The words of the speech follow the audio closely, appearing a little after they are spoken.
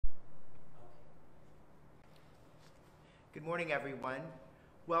Good morning, everyone.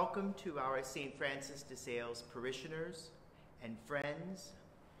 Welcome to our St. Francis de Sales parishioners and friends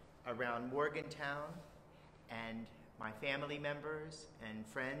around Morgantown and my family members and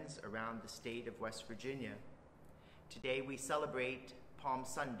friends around the state of West Virginia. Today we celebrate Palm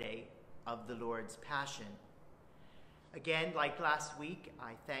Sunday of the Lord's Passion. Again, like last week,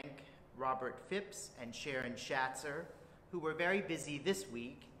 I thank Robert Phipps and Sharon Schatzer, who were very busy this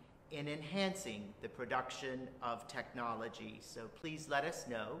week in enhancing the production of technology. So please let us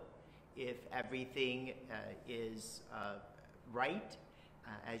know if everything is right.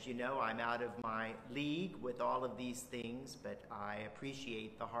 As you know, I'm out of my league with all of these things, but I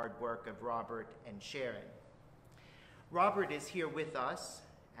appreciate the hard work of Robert and Sharon. Robert is here with us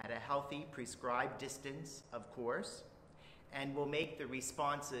at a healthy, prescribed distance, of course, and will make the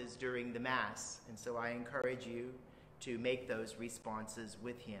responses during the Mass. And so I encourage you to make those responses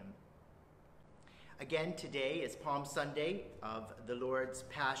with him. Again, today is Palm Sunday of the Lord's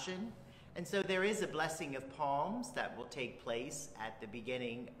Passion, and so there is a blessing of palms that will take place at the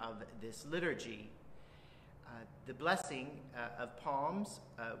beginning of this liturgy. The blessing of palms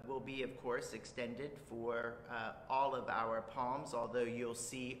will be, of course, extended for all of our palms, although you'll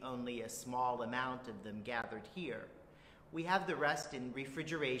see only a small amount of them gathered here. We have the rest in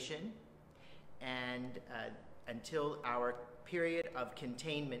refrigeration, and until our period of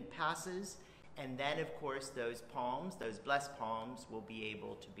containment passes, and then, of course, those palms, those blessed palms, will be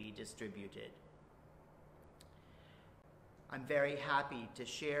able to be distributed. I'm very happy to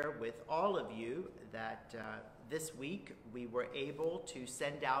share with all of you that this week we were able to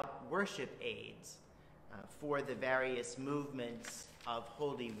send out worship aids for the various movements of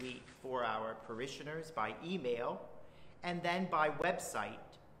Holy Week for our parishioners by email and then by website,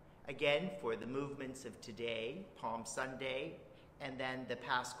 again for the movements of today, Palm Sunday, and then the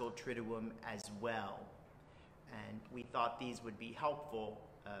Paschal Triduum as well. And we thought these would be helpful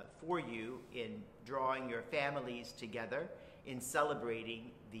for you in drawing your families together in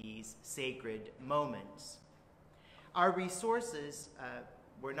celebrating these sacred moments. Our resources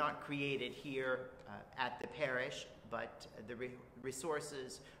were not created here at the parish, but the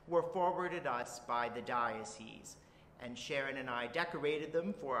resources were forwarded us by the diocese. And Sharon and I decorated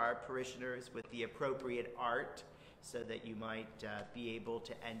them for our parishioners with the appropriate art so that you might be able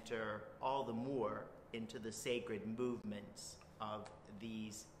to enter all the more into the sacred movements of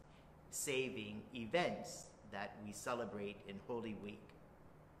these saving events that we celebrate in Holy Week.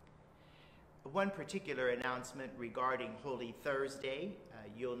 One particular announcement regarding Holy Thursday,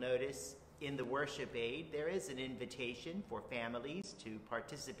 you'll notice in the worship aid there is an invitation for families to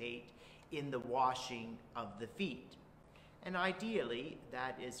participate in the washing of the feet. And ideally,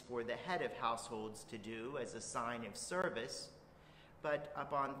 that is for the head of households to do as a sign of service. But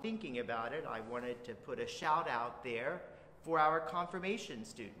upon thinking about it, I wanted to put a shout out there for our confirmation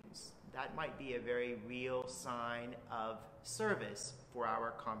students. That might be a very real sign of service for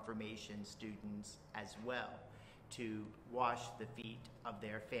our confirmation students as well, to wash the feet of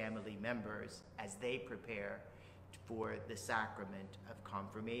their family members as they prepare for the sacrament of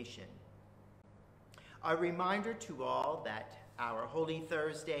confirmation. A reminder to all that our Holy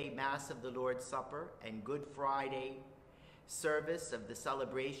Thursday Mass of the Lord's Supper and Good Friday service of the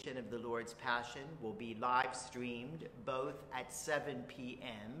celebration of the Lord's Passion will be live streamed both at 7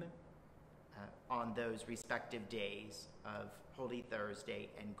 p.m. On those respective days of Holy Thursday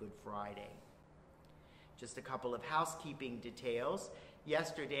and Good Friday. Just a couple of housekeeping details.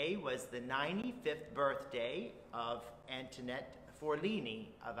 Yesterday was the 95th birthday of Antoinette Forlini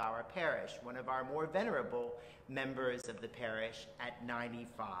of our parish, one of our more venerable members of the parish at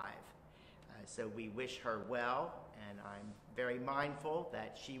 95. So we wish her well, and I'm very mindful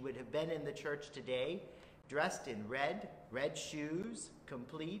that she would have been in the church today dressed in red shoes,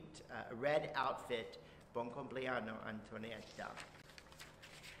 complete red outfit. Bon compleanno, Antonietta.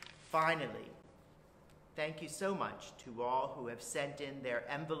 Finally, thank you so much to all who have sent in their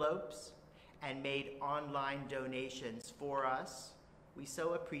envelopes and made online donations for us. We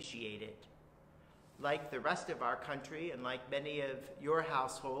so appreciate it. Like the rest of our country and like many of your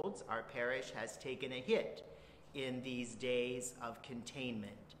households, our parish has taken a hit in these days of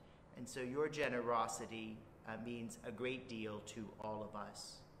containment. And so your generosity means a great deal to all of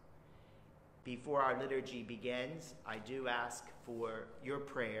us. Before our liturgy begins, I do ask for your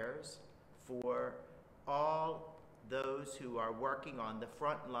prayers for all those who are working on the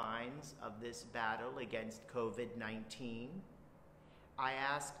front lines of this battle against COVID-19. I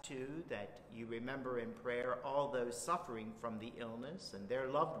ask, too, that you remember in prayer all those suffering from the illness and their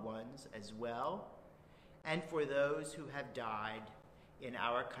loved ones as well, and for those who have died in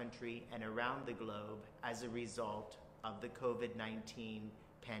our country and around the globe as a result of the COVID-19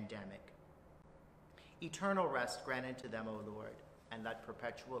 pandemic. Eternal rest grant unto them, O Lord, and let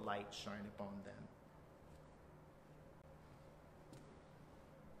perpetual light shine upon them.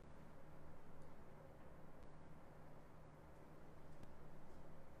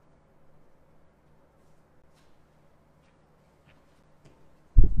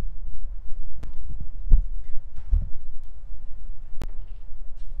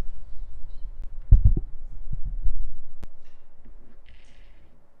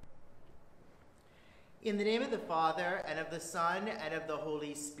 In the name of the Father, and of the Son, and of the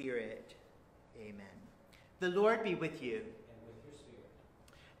Holy Spirit. Amen. The Lord be with you. And with your spirit.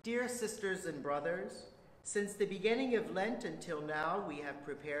 Dear sisters and brothers, since the beginning of Lent until now, we have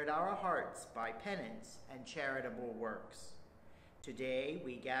prepared our hearts by penance and charitable works. Today,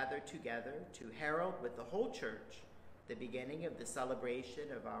 we gather together to herald with the whole Church the beginning of the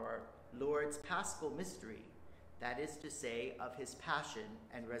celebration of our Lord's Paschal mystery, that is to say, of his passion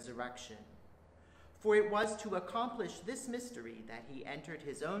and resurrection. For it was to accomplish this mystery that he entered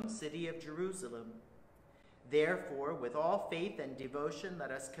his own city of Jerusalem. Therefore, with all faith and devotion, let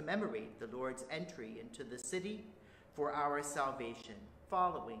us commemorate the Lord's entry into the city for our salvation,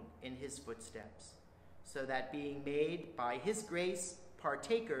 following in his footsteps, so that being made by his grace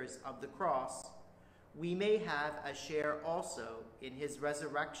partakers of the cross, we may have a share also in his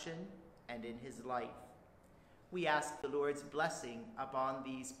resurrection and in his life. We ask the Lord's blessing upon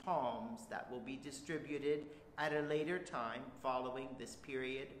these palms that will be distributed at a later time following this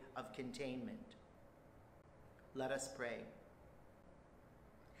period of containment. Let us pray.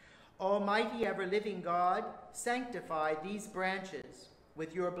 Almighty ever-living God, sanctify these branches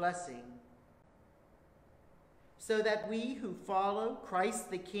with your blessing, so that we who follow Christ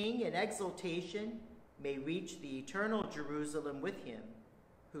the King in exaltation may reach the eternal Jerusalem with him,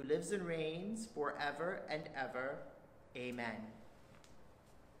 who lives and reigns forever and ever. Amen.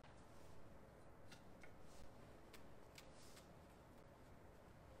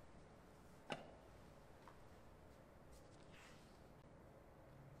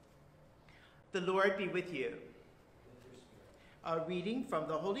 The Lord be with you. A reading from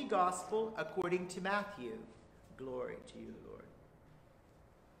the Holy Gospel according to Matthew. Glory to you, Lord.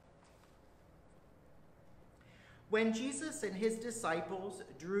 When Jesus and his disciples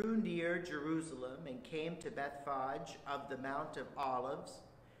drew near Jerusalem and came to Bethphage of the Mount of Olives,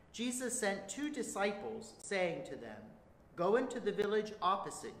 Jesus sent 2 disciples, saying to them, "Go into the village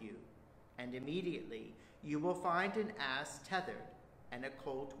opposite you, and immediately you will find an ass tethered and a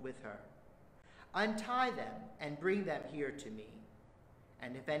colt with her. Untie them and bring them here to me.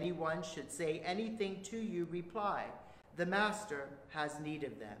 And if anyone should say anything to you, reply, 'The Master has need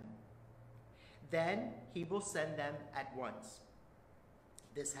of them.' Then he will send them at once."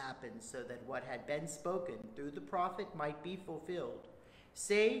 This happened so that what had been spoken through the prophet might be fulfilled.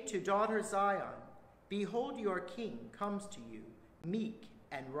 "Say to daughter Zion, behold, your king comes to you, meek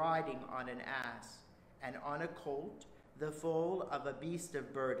and riding on an ass, and on a colt, the foal of a beast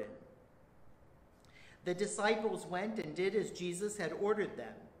of burden." The disciples went and did as Jesus had ordered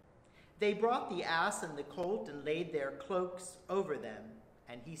them. They brought the ass and the colt and laid their cloaks over them,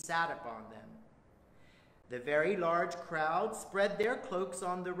 and he sat upon them. The very large crowd spread their cloaks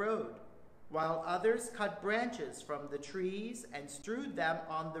on the road, while others cut branches from the trees and strewed them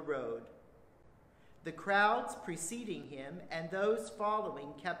on the road. The crowds preceding him and those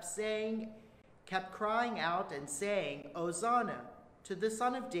following kept crying out and saying, "Hosanna to the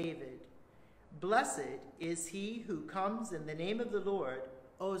Son of David. Blessed is he who comes in the name of the Lord.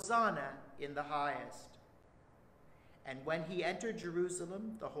 Hosanna in the highest." And when he entered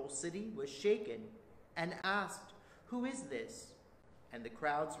Jerusalem, the whole city was shaken and asked, "Who is this?" And the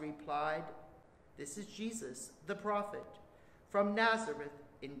crowds replied, "This is Jesus, the prophet, from Nazareth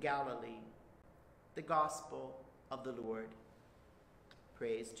in Galilee." The Gospel of the Lord.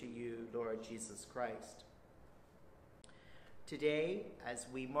 Praise to you, Lord Jesus Christ. Today, as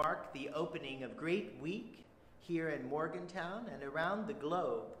we mark the opening of Great Week here in Morgantown and around the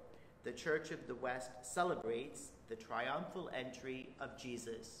globe, the Church of the West celebrates the triumphal entry of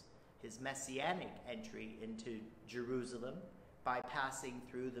Jesus, his messianic entry into Jerusalem by passing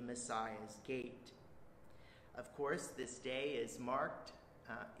through the Messiah's gate. Of course, this day is marked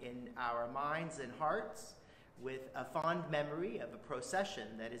in our minds and hearts with a fond memory of a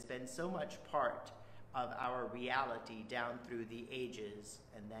procession that has been so much part of our reality down through the ages,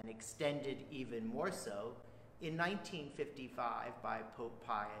 and then extended even more so in 1955 by Pope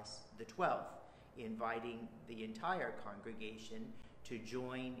Pius XII, inviting the entire congregation to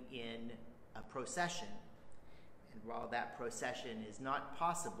join in a procession. And while that procession is not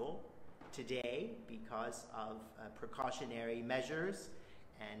possible today because of precautionary measures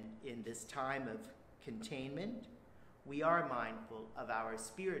and in this time of containment, we are mindful of our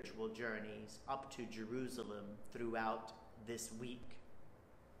spiritual journeys up to Jerusalem throughout this week.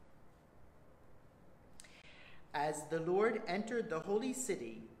 As the Lord entered the holy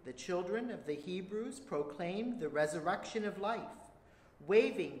city, the children of the Hebrews proclaimed the resurrection of life.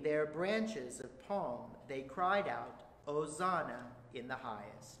 Waving their branches of palm, they cried out, "Hosanna in the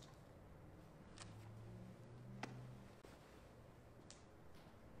highest."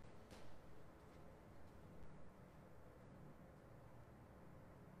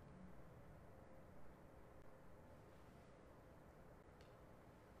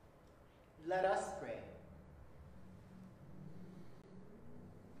 Let us pray.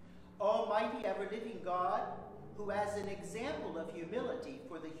 Almighty ever-living God, who as an example of humility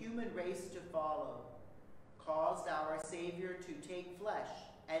for the human race to follow, caused our Savior to take flesh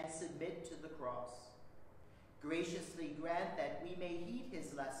and submit to the cross, graciously grant that we may heed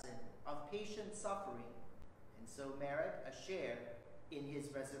his lesson of patient suffering and so merit a share in his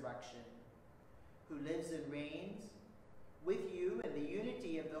resurrection, who lives and reigns with you in the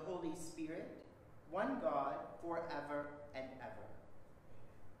unity of the Holy Spirit, one God, forever and ever.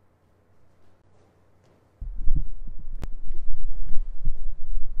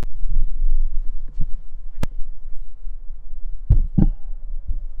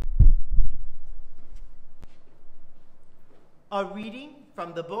 A reading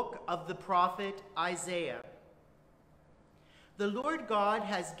from the book of the prophet Isaiah. The Lord God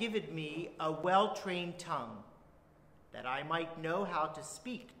has given me a well-trained tongue, that I might know how to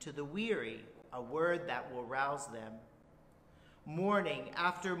speak to the weary a word that will rouse them. Morning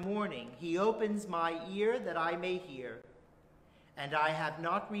after morning he opens my ear that I may hear, and I have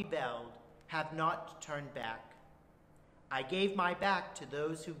not rebelled, have not turned back. I gave my back to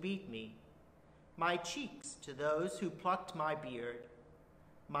those who beat me, my cheeks to those who plucked my beard.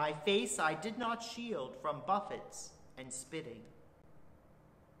 My face I did not shield from buffets and spitting.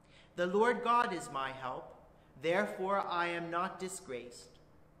 The Lord God is my help, therefore I am not disgraced.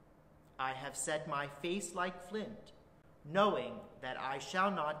 I have set my face like flint, knowing that I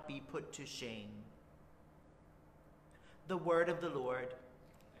shall not be put to shame. The word of the Lord.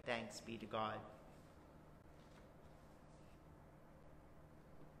 Thanks be to God.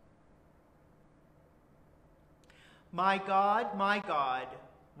 My God,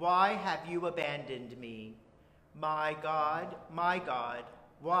 why have you abandoned me? My God,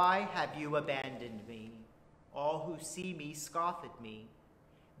 why have you abandoned me? All who see me scoff at me.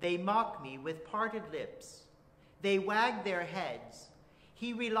 They mock me with parted lips. They wag their heads.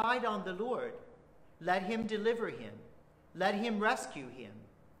 He relied on the Lord. Let him deliver him. Let him rescue him,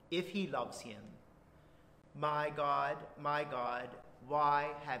 if he loves him. My God,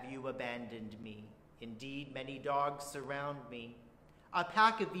 why have you abandoned me? Indeed, many dogs surround me. A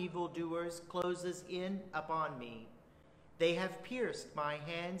pack of evildoers closes in upon me. They have pierced my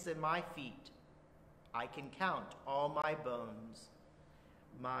hands and my feet. I can count all my bones.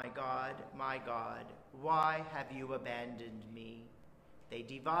 My God, why have you abandoned me? They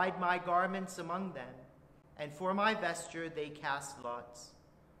divide my garments among them, and for my vesture they cast lots.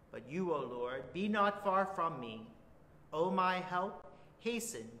 But you, O Lord, be not far from me. O my help,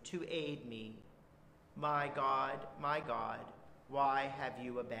 hasten to aid me. My God, why have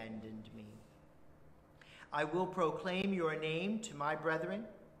you abandoned me? I will proclaim your name to my brethren.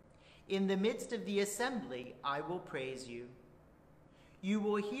 In the midst of the assembly, I will praise you. You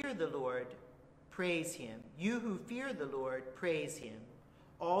will hear the Lord, praise him. You who fear the Lord, praise him.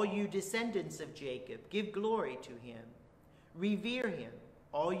 All you descendants of Jacob, give glory to him. Revere him,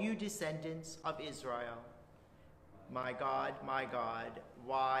 all you descendants of Israel. My God,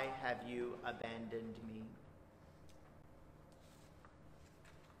 why have you abandoned me?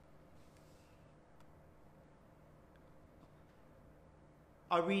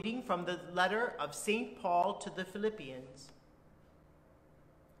 A reading from the letter of St. Paul to the Philippians.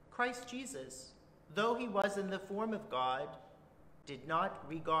 Christ Jesus, though he was in the form of God, did not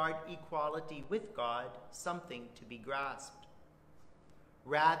regard equality with God something to be grasped.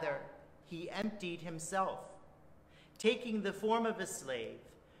 Rather, he emptied himself, taking the form of a slave,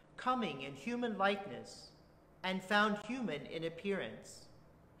 coming in human likeness, and found human in appearance.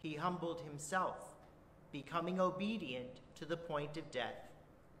 He humbled himself, becoming obedient to the point of death,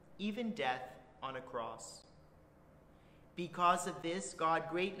 even death on a cross. Because of this, God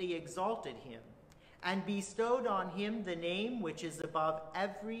greatly exalted him and bestowed on him the name which is above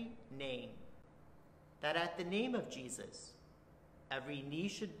every name, that at the name of Jesus every knee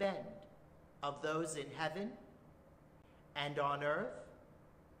should bend, of those in heaven and on earth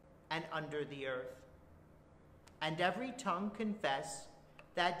and under the earth. And every tongue confess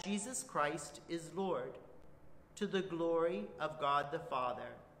that Jesus Christ is Lord, to the glory of God the Father.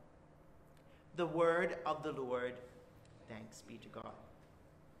 The word of the Lord. Thanks be to God.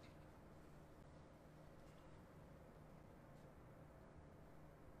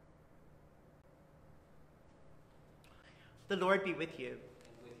 The Lord be with you. And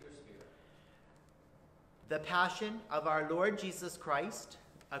with your spirit. The Passion of our Lord Jesus Christ,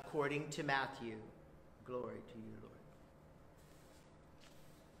 according to Matthew. Glory to you, Lord.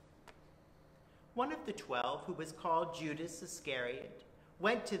 One of the 12, who was called Judas Iscariot,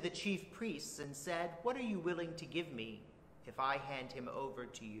 went to the chief priests and said, "What are you willing to give me if I hand him over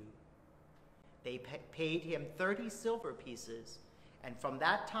to you?" They paid him 30 silver pieces, and from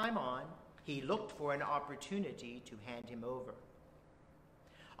that time on, he looked for an opportunity to hand him over.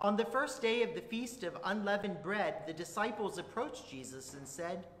 On the first day of the Feast of Unleavened Bread, the disciples approached Jesus and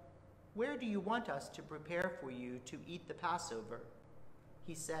said, "Where do you want us to prepare for you to eat the Passover?"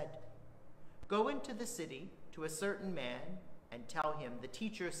 He said, "Go into the city to a certain man and tell him, 'The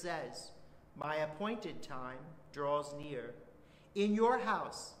teacher says, my appointed time draws near. In your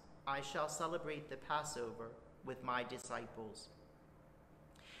house I shall celebrate the Passover with my disciples.'"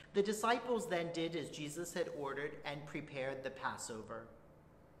 The disciples then did as Jesus had ordered and prepared the Passover.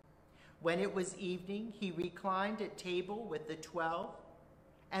 When it was evening, he reclined at table with the 12,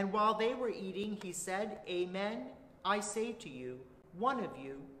 and while they were eating, he said, "Amen, I say to you, one of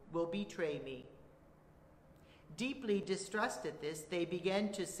you will betray me." Deeply distressed at this, they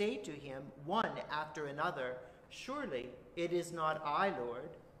began to say to him, one after another, "Surely it is not I,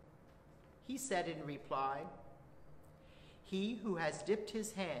 Lord." He said in reply, "He who has dipped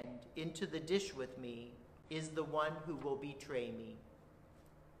his hand into the dish with me is the one who will betray me.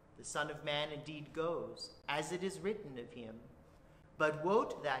 The Son of Man indeed goes, as it is written of him, but woe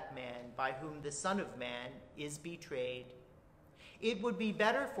to that man by whom the Son of Man is betrayed. It would be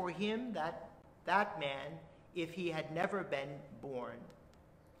better for him that man if he had never been born."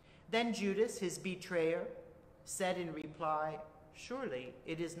 Then Judas, his betrayer, said in reply, "Surely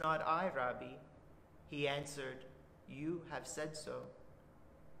it is not I, Rabbi." He answered, "You have said so."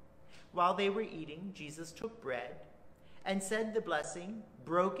 While they were eating, Jesus took bread and said the blessing,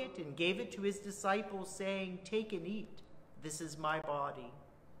 broke it, and gave it to his disciples, saying, "Take and eat. This is my body."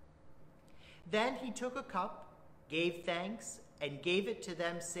 Then he took a cup, gave thanks, and gave it to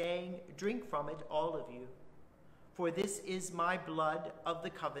them, saying, "Drink from it, all of you. For this is my blood of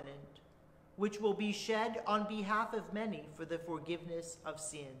the covenant, which will be shed on behalf of many for the forgiveness of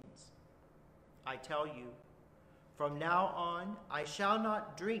sins. I tell you, from now on I shall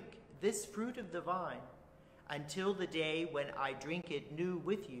not drink this fruit of the vine until the day when I drink it new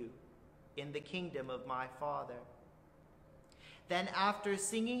with you in the kingdom of my Father." Then after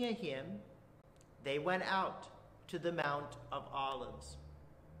singing a hymn, they went out to the Mount of Olives.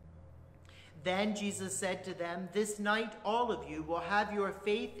 Then Jesus said to them, "This night all of you will have your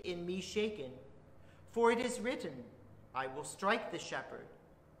faith in me shaken. For it is written, I will strike the shepherd,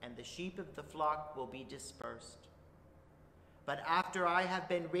 and the sheep of the flock will be dispersed. But after I have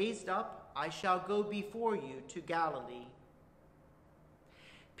been raised up, I shall go before you to Galilee."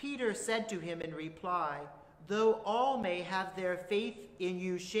 Peter said to him in reply, "Though all may have their faith in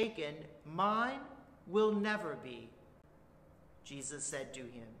you shaken, mine will never be." Jesus said to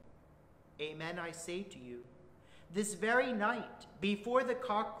him, "Amen, I say to you, this very night, before the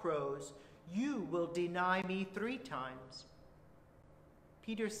cock crows, you will deny me 3 times.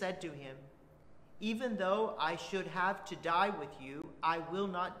 Peter said to him, "Even though I should have to die with you, I will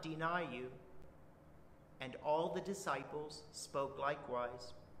not deny you." And all the disciples spoke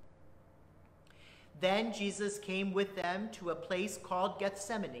likewise. Then Jesus came with them to a place called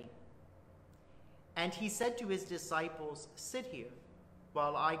Gethsemane, and he said to his disciples, "Sit here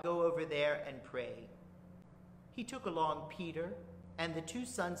while I go over there and pray." He took along Peter and the 2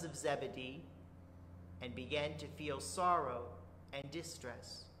 sons of Zebedee and began to feel sorrow and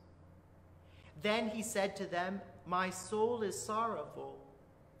distress. Then he said to them, "My soul is sorrowful,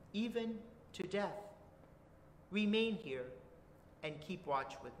 even to death. Remain here and keep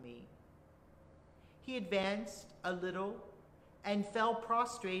watch with me." He advanced a little and fell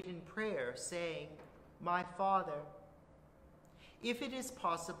prostrate in prayer, saying, "My Father, if it is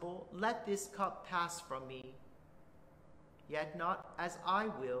possible, let this cup pass from me. Yet not as I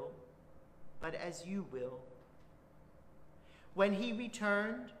will, but as you will." When he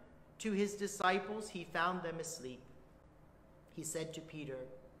returned to his disciples, he found them asleep. He said to Peter,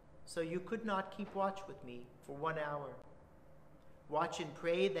 "So you could not keep watch with me for 1 hour? Watch and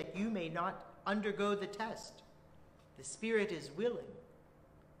pray that you may not undergo the test. The spirit is willing,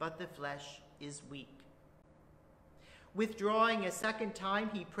 but the flesh is weak." Withdrawing a second time,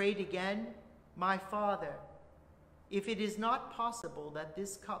 he prayed again, "My Father, if it is not possible that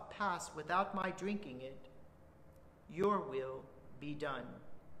this cup pass without my drinking it, your will be done."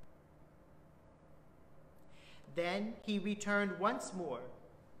 Then he returned once more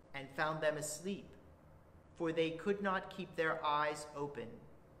and found them asleep, for they could not keep their eyes open.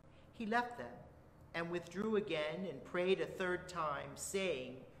 He left them and withdrew again and prayed a third time,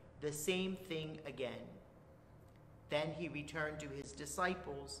 saying the same thing again. Then he returned to his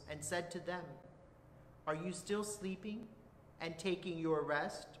disciples and said to them, "Are you still sleeping and taking your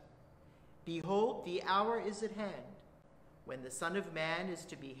rest? Behold, the hour is at hand when the Son of Man is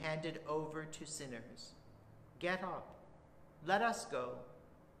to be handed over to sinners. Get up, let us go.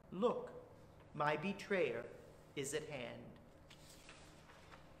 Look, my betrayer is at hand."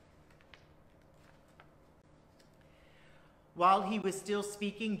 While he was still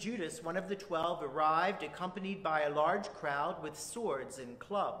speaking, Judas, one of the 12, arrived, accompanied by a large crowd with swords and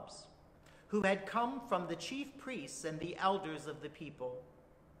clubs, who had come from the chief priests and the elders of the people.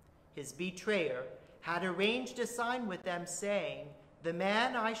 His betrayer had arranged a sign with them, saying, "The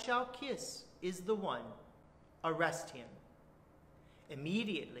man I shall kiss is the one. Arrest him."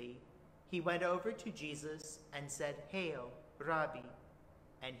 Immediately, he went over to Jesus and said, "Hail, Rabbi,"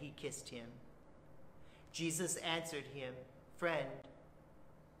 and he kissed him. Jesus answered him, "Friend,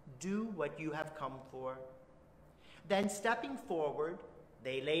 do what you have come for." Then stepping forward,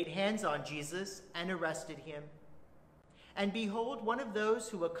 they laid hands on Jesus and arrested him. And behold, one of those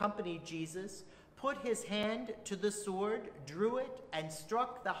who accompanied Jesus put his hand to the sword, drew it, and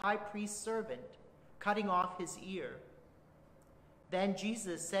struck the high priest's servant, cutting off his ear. Then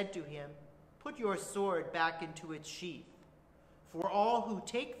Jesus said to him, "Put your sword back into its sheath, for all who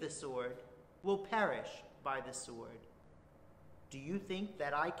take the sword will perish by the sword. Do you think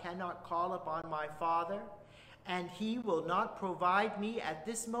that I cannot call upon my Father, and he will not provide me at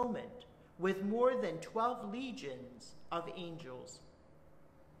this moment with more than 12 legions of angels?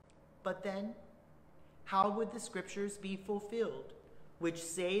 But then, how would the scriptures be fulfilled, which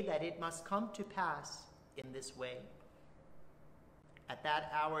say that it must come to pass in this way?" At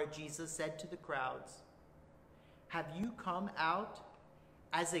that hour, Jesus said to the crowds, "Have you come out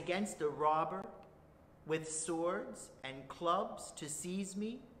as against a robber, with swords and clubs to seize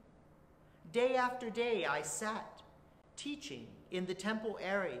me? Day after day I sat, teaching in the temple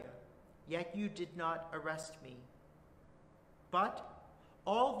area, yet you did not arrest me. But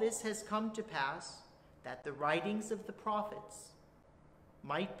all this has come to pass, that the writings of the prophets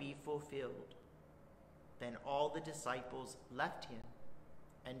might be fulfilled." Then all the disciples left him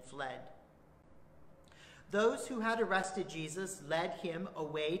and fled. Those who had arrested Jesus led him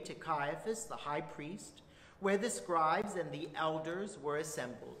away to Caiaphas, the high priest, where the scribes and the elders were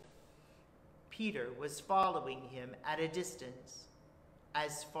assembled. Peter was following him at a distance,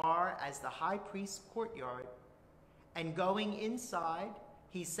 as far as the high priest's courtyard, and going inside,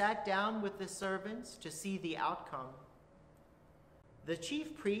 he sat down with the servants to see the outcome. The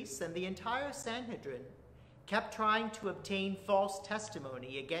chief priests and the entire Sanhedrin kept trying to obtain false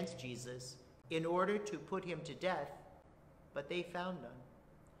testimony against Jesus in order to put him to death, but they found none,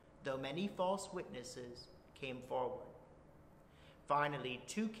 though many false witnesses came forward. Finally,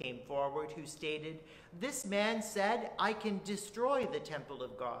 2 came forward who stated, "This man said, 'I can destroy the temple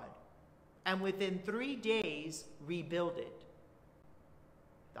of God, and within 3 days rebuild it.'"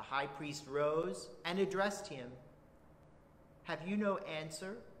 The high priest rose and addressed him, "Have you no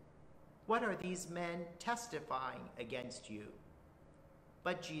answer? What are these men testifying against you?"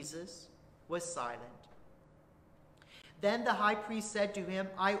 But Jesus was silent. Then the high priest said to him,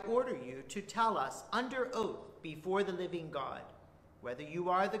 "I order you to tell us under oath before the living God, whether you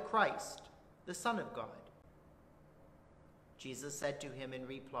are the Christ, the Son of God." Jesus said to him in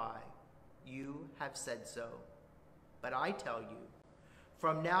reply, "You have said so. But I tell you,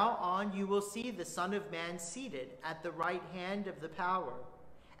 from now on you will see the Son of Man seated at the right hand of the power,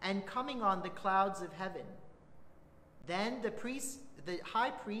 and coming on the clouds of heaven." Then the high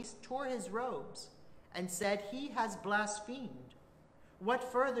priest tore his robes and said, "He has blasphemed. What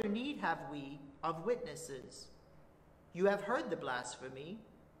further need have we of witnesses? You have heard the blasphemy.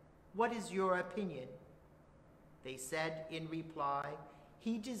 What is your opinion?" They said in reply,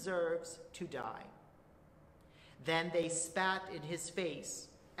 "He deserves to die." Then they spat in his face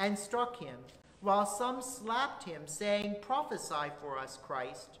and struck him, while some slapped him, saying, "Prophesy for us,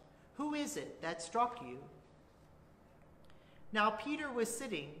 Christ. Who is it that struck you?" Now Peter was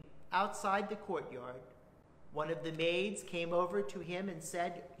sitting outside the courtyard. One of the maids came over to him and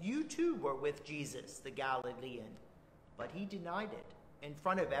said, "You too were with Jesus, the Galilean." But he denied it, in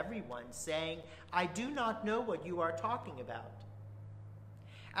front of everyone, saying, "I do not know what you are talking about."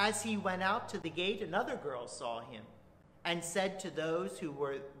 As he went out to the gate, another girl saw him and said to those who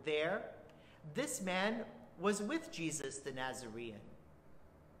were there, "This man was with Jesus the Nazarene."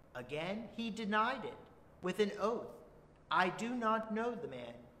 Again, he denied it with an oath, "I do not know the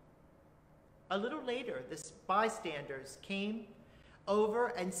man." A little later, the bystanders came over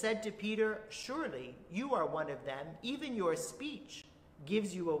and said to Peter, "Surely you are one of them. Even your speech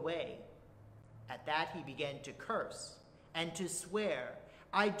gives you away." At that he began to curse and to swear,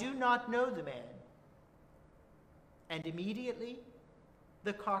 "I do not know the man." And immediately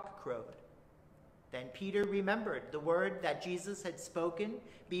the cock crowed. Then Peter remembered the word that Jesus had spoken,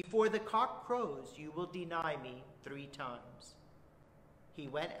 "Before the cock crows, you will deny me 3 times." He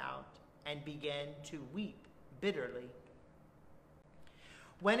went out and began to weep bitterly.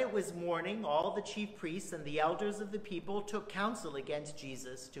 When it was morning, all the chief priests and the elders of the people took counsel against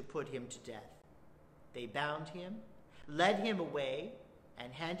Jesus to put him to death. They bound him, led him away,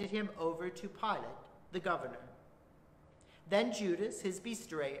 and handed him over to Pilate, the governor. Then Judas, his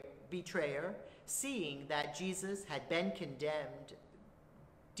betrayer, seeing that Jesus had been condemned,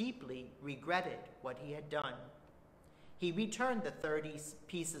 deeply regretted what he had done. He returned the 30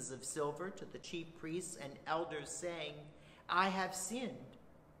 pieces of silver to the chief priests and elders, saying, "I have sinned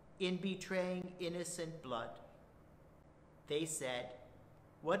in betraying innocent blood." They said,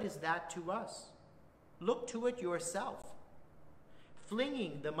 "What is that to us? Look to it yourself."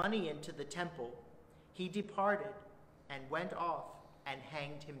 Flinging the money into the temple, he departed and went off and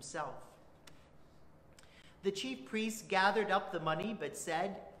hanged himself. The chief priests gathered up the money, but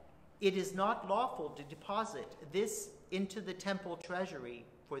said, "It is not lawful to deposit this into the temple treasury,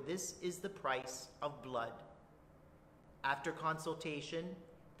 for this is the price of blood." After consultation,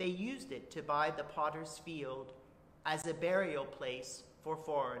 they used it to buy the potter's field as a burial place for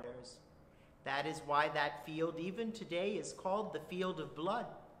foreigners. That is why that field even today is called the Field of Blood.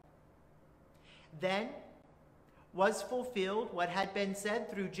 Then was fulfilled what had been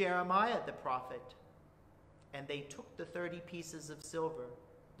said through Jeremiah the prophet. And they took the 30 pieces of silver,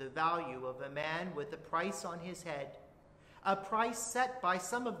 the value of a man with a price on his head, a price set by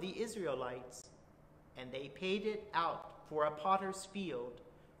some of the Israelites, and they paid it out for a potter's field,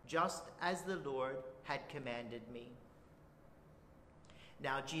 just as the Lord had commanded me.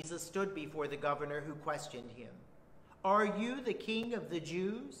 Now Jesus stood before the governor, who questioned him, "Are you the king of the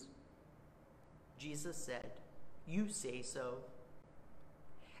Jews?" Jesus said, "You say so."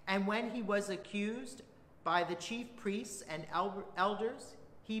 And when he was accused by the chief priests and elders,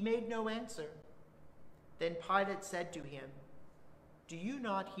 he made no answer. Then Pilate said to him, "Do you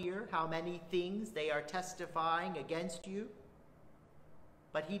not hear how many things they are testifying against you?"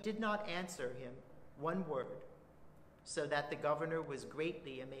 But he did not answer him one word, so that the governor was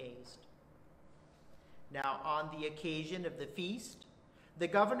greatly amazed. Now on the occasion of the feast, the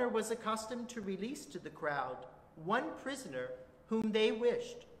governor was accustomed to release to the crowd one prisoner whom they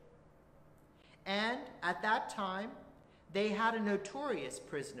wished. And at that time, they had a notorious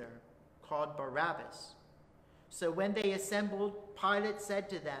prisoner called Barabbas. So when they assembled, Pilate said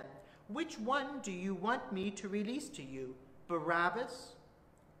to them, "Which one do you want me to release to you, Barabbas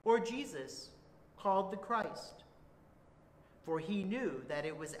or Jesus, called the Christ?" For he knew that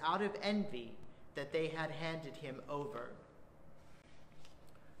it was out of envy that they had handed him over.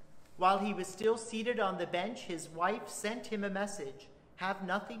 While he was still seated on the bench, his wife sent him a message, "Have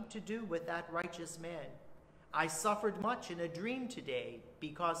nothing to do with that righteous man. I suffered much in a dream today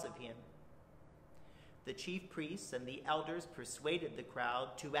because of him." The chief priests and the elders persuaded the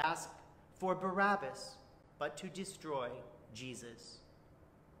crowd to ask for Barabbas, but to destroy Jesus.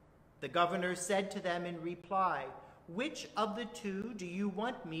 The governor said to them in reply, "Which of the 2 do you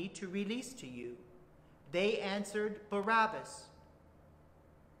want me to release to you?" They answered, "Barabbas."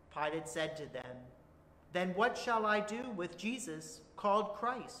 Pilate said to them, "Then what shall I do with Jesus, called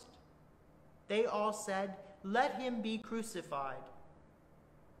Christ?" They all said, "Let him be crucified."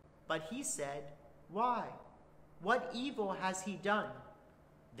 But he said, "Why? What evil has he done?"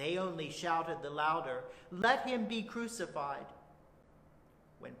 They only shouted the louder, "Let him be crucified."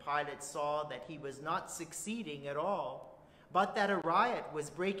 When Pilate saw that he was not succeeding at all, but that a riot was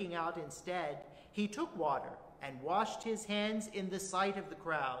breaking out instead, he took water and washed his hands in the sight of the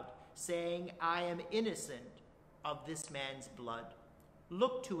crowd, saying, "I am innocent of this man's blood.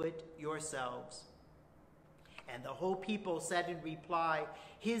 Look to it yourselves." And the whole people said in reply,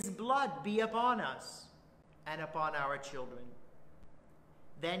 "His blood be upon us and upon our children."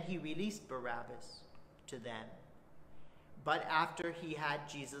 Then he released Barabbas to them. But after he had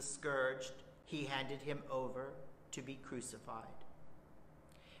Jesus scourged, he handed him over to be crucified.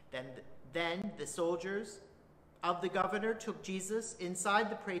 Then the soldiers of the governor took Jesus inside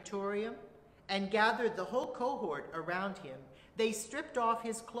the praetorium and gathered the whole cohort around him. They stripped off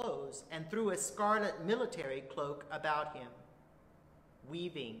his clothes and threw a scarlet military cloak about him.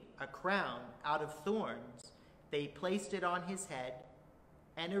 Weaving a crown out of thorns, they placed it on his head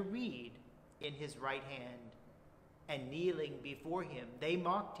and a reed in his right hand. And kneeling before him, they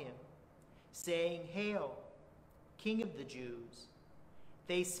mocked him, saying, "Hail, King of the Jews."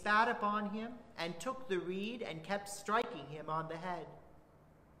 They spat upon him and took the reed and kept striking him on the head.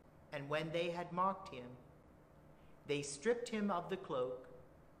 And when they had mocked him, they stripped him of the cloak,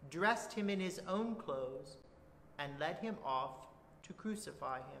 dressed him in his own clothes, and led him off to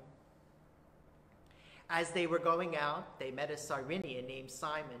crucify him. As they were going out, they met a Cyrenian named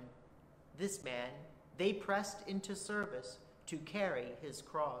Simon. This man they pressed into service to carry his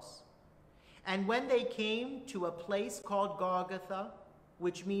cross. And when they came to a place called Golgotha,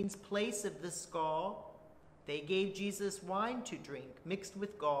 which means place of the skull, they gave Jesus wine to drink mixed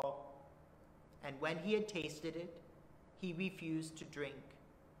with gall. And when he had tasted it, he refused to drink.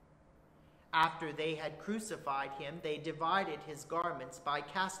 After they had crucified him, they divided his garments by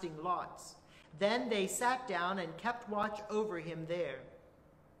casting lots. Then they sat down and kept watch over him there.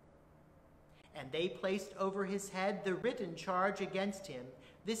 And they placed over his head the written charge against him,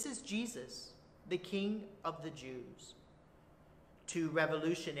 "This is Jesus, the King of the Jews." 2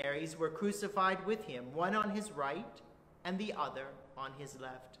 revolutionaries were crucified with him, one on his right and the other on his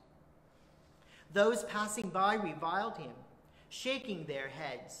left. Those passing by reviled him, shaking their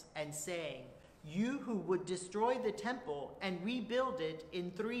heads and saying, "You who would destroy the temple and rebuild it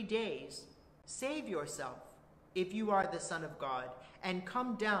in 3 days, save yourself if you are the Son of God, and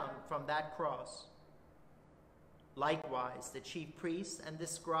come down from that cross." Likewise, the chief priests and the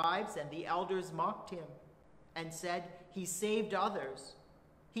scribes and the elders mocked him and said, "He saved others.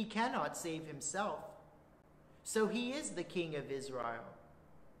 He cannot save himself. So he is the King of Israel.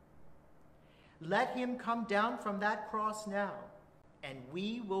 Let him come down from that cross now, and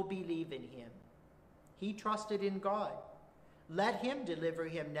we will believe in him. He trusted in God. Let him deliver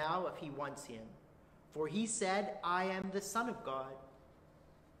him now if he wants him. For he said, 'I am the Son of God.'"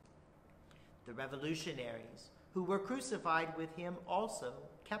 The revolutionaries who were crucified with him also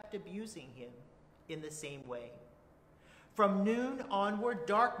kept abusing him in the same way. From noon onward,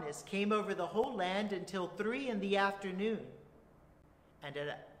 darkness came over the whole land until 3 p.m.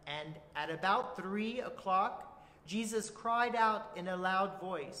 And at about 3 o'clock, Jesus cried out in a loud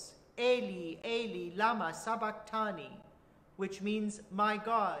voice, "Eli, Eli, lama sabachthani," which means, my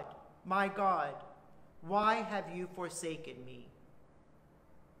God, why have you forsaken me?"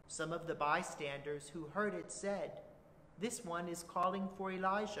 Some of the bystanders who heard it said, "This one is calling for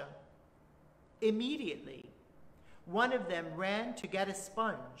Elijah." Immediately, one of them ran to get a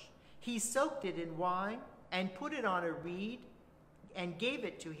sponge. He soaked it in wine and put it on a reed and gave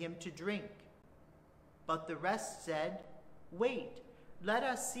it to him to drink. But the rest said, "Wait, let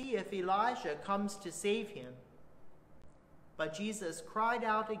us see if Elijah comes to save him." But Jesus cried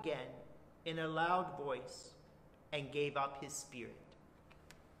out again in a loud voice and gave up his spirit.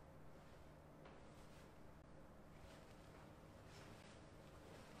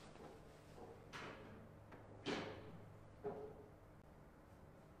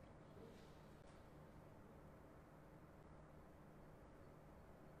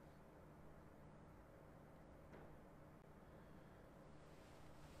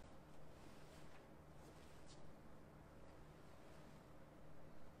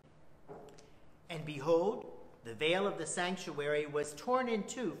 And behold, the veil of the sanctuary was torn in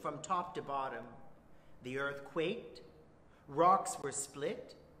two from top to bottom. The earth quaked, rocks were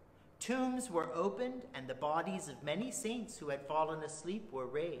split, tombs were opened, and the bodies of many saints who had fallen asleep were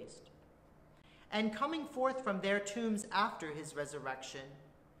raised. And coming forth from their tombs after his resurrection,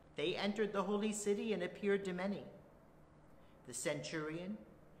 they entered the holy city and appeared to many. The centurion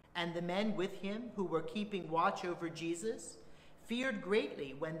and the men with him who were keeping watch over Jesus feared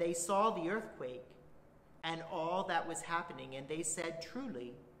greatly when they saw the earthquake and all that was happening, and they said,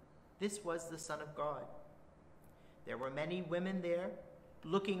 "Truly, this was the Son of God." There were many women there,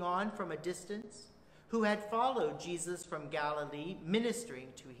 looking on from a distance, who had followed Jesus from Galilee,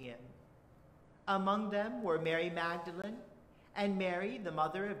 ministering to him. Among them were Mary Magdalene, and Mary, the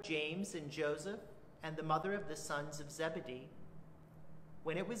mother of James and Joseph, and the mother of the sons of Zebedee.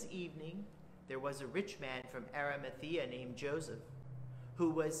 When it was evening, there was a rich man from Arimathea named Joseph, who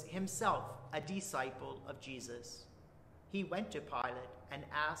was himself a disciple of Jesus. He went to Pilate and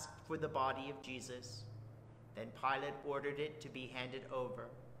asked for the body of Jesus. Then Pilate ordered it to be handed over.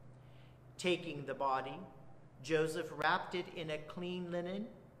 Taking the body, Joseph wrapped it in a clean linen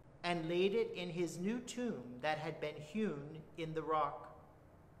and laid it in his new tomb that had been hewn in the rock.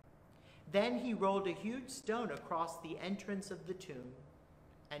 Then he rolled a huge stone across the entrance of the tomb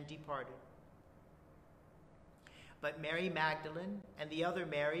and departed. But Mary Magdalene and the other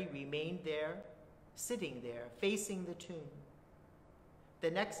Mary remained there, sitting there, facing the tomb.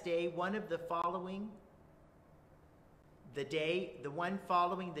 The next day, the one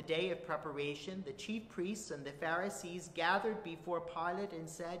following the day of preparation, the chief priests and the Pharisees gathered before Pilate and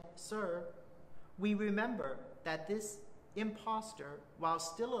said, "Sir, we remember that this impostor, while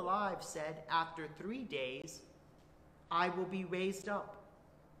still alive, said, 'After 3 days, I will be raised up.'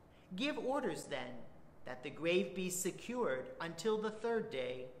 Give orders then that the grave be secured until the 3rd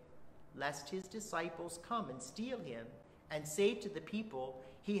day, lest his disciples come and steal him and say to the people,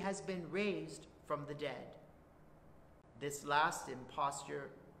 'He has been raised from the dead.' This last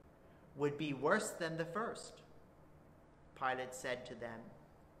imposture would be worse than the first." Pilate said to them,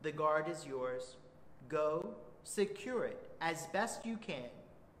 "The guard is yours. Go, secure it as best you can."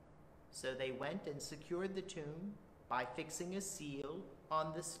 So they went and secured the tomb by fixing a seal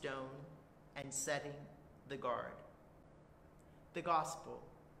on the stone and setting the guard. The Gospel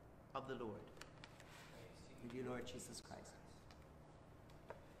of the Lord. Praise to you, Lord Jesus Christ.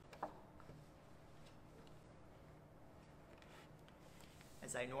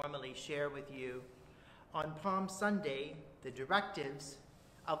 As I normally share with you, on Palm Sunday, the directives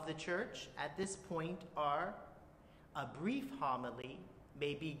of the church at this point are: a brief homily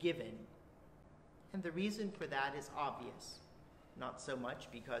may be given. And the reason for that is obvious, not so much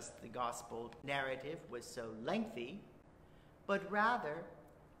because the gospel narrative was so lengthy, but rather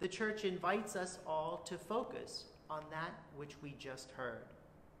the church invites us all to focus on that which we just heard,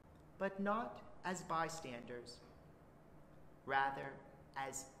 but not as bystanders, rather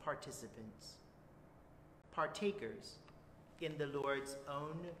as participants, partakers in the Lord's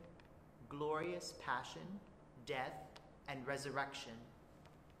own glorious passion, death, and resurrection,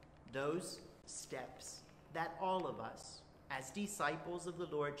 those steps that all of us, as disciples of the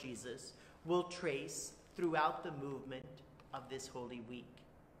Lord Jesus, will trace throughout the movement of this Holy Week.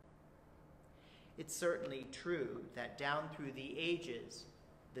 It's certainly true that down through the ages,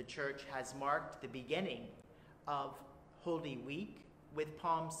 the Church has marked the beginning of Holy Week with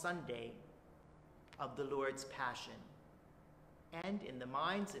Palm Sunday of the Lord's Passion. And in the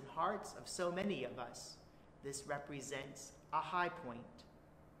minds and hearts of so many of us, this represents a high point.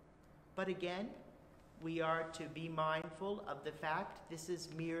 But again, we are to be mindful of the fact this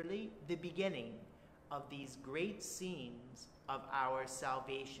is merely the beginning of these great scenes of our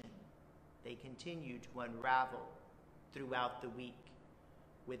salvation. They continue to unravel throughout the week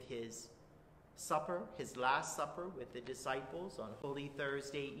with his supper, his Last Supper with the disciples on Holy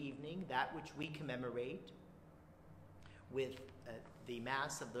Thursday evening, that which we commemorate with the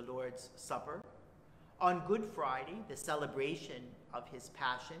Mass of the Lord's Supper. On Good Friday, the celebration of his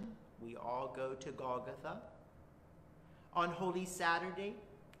Passion, we all go to Golgotha. On Holy Saturday,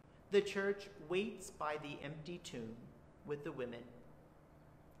 the Church waits by the empty tomb with the women.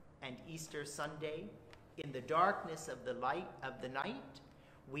 And Easter Sunday, in the darkness of the night,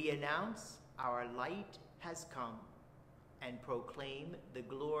 we announce our light has come and proclaim the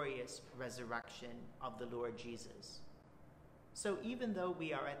glorious resurrection of the Lord Jesus. So even though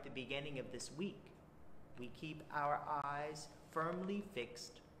we are at the beginning of this week, we keep our eyes firmly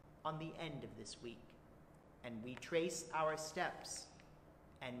fixed on the end of this week, and we trace our steps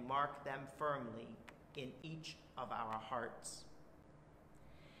and mark them firmly in each of our hearts.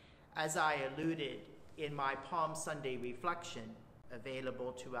 As I alluded in my Palm Sunday reflection,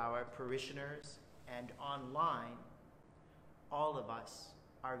 available to our parishioners and online, all of us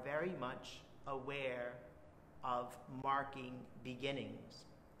are very much aware of marking beginnings,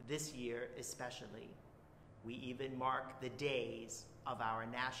 this year especially. We even mark the days of our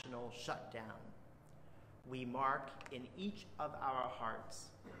national shutdown. We mark in each of our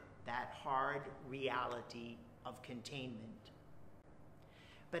hearts that hard reality of containment.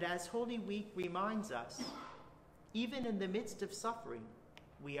 But as Holy Week reminds us, even in the midst of suffering,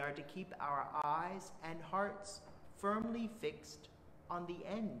 we are to keep our eyes and hearts firmly fixed on the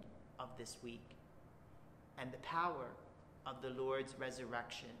end of this week and the power of the Lord's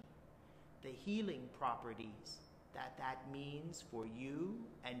resurrection, the healing properties that means for you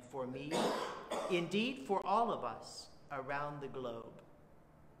and for me, indeed for all of us around the globe.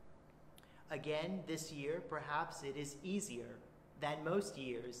 Again, this year, perhaps it is easier than most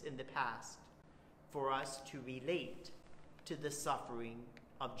years in the past for us to relate to the suffering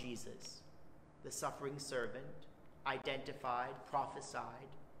of Jesus, the suffering servant, identified, prophesied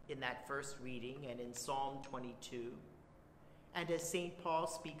in that first reading and in Psalm 22, And as St. Paul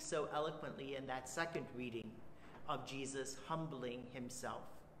speaks so eloquently in that second reading of Jesus humbling himself,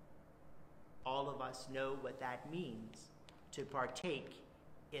 all of us know what that means, to partake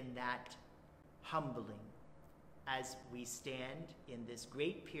in that humbling as we stand in this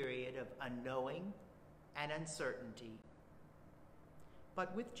great period of unknowing and uncertainty.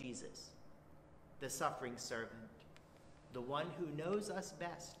 But with Jesus, the suffering servant, the one who knows us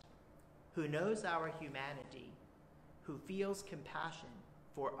best, who knows our humanity, who feels compassion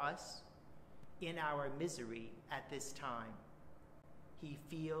for us in our misery at this time, he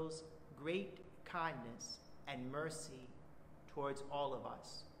feels great kindness and mercy towards all of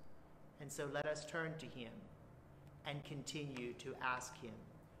us. And so let us turn to him and continue to ask him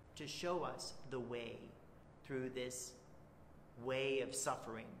to show us the way through this way of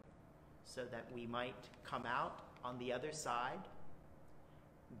suffering, so that we might come out on the other side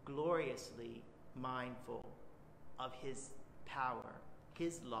gloriously mindful of his power,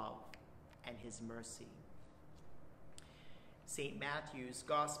 his love, and his mercy. St. Matthew's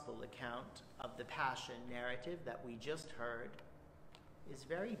gospel account of the Passion narrative that we just heard is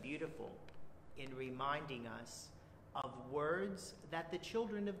very beautiful in reminding us of words that the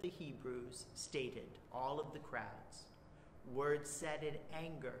children of the Hebrews stated, all of the crowds, words said in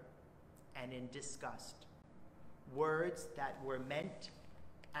anger and in disgust, words that were meant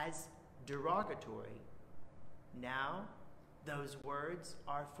as derogatory. Now, those words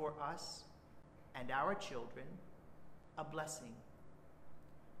are for us and our children a blessing.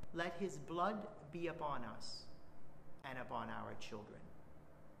 Let his blood be upon us and upon our children.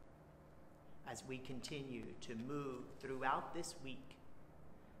 As we continue to move throughout this week,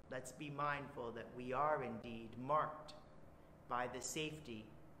 let's be mindful that we are indeed marked by the safety,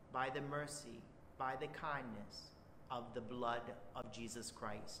 by the mercy, by the kindness of the blood of Jesus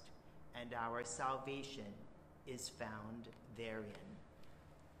Christ, and our salvation is found therein.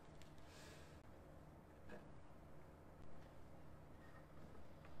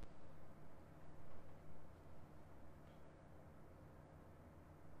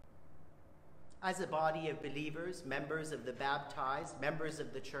 As a body of believers, members of the baptized, members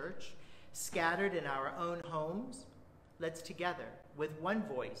of the church, scattered in our own homes, let's together, with one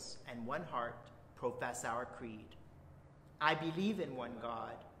voice and one heart, profess our creed. I believe in one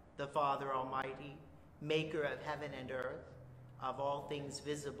God, the Father Almighty, maker of heaven and earth, of all things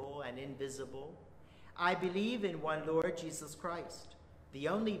visible and invisible. I believe in one Lord Jesus Christ, the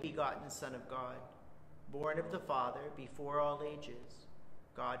only begotten Son of God, born of the Father before all ages,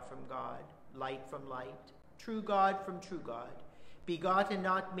 God from God, light from light, true God from true God, begotten,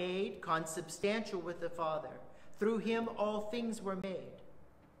 not made, consubstantial with the Father. Through him all things were made.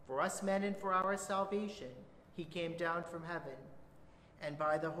 For us men and for our salvation, he came down from heaven, and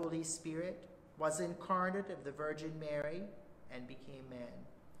by the Holy Spirit was incarnate of the Virgin Mary and became man.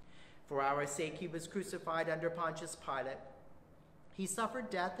 For our sake he was crucified under Pontius Pilate. He suffered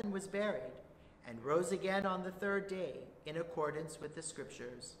death and was buried, and rose again on the third day in accordance with the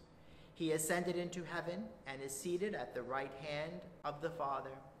Scriptures. He ascended into heaven and is seated at the right hand of the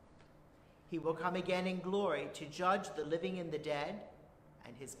Father. He will come again in glory to judge the living and the dead,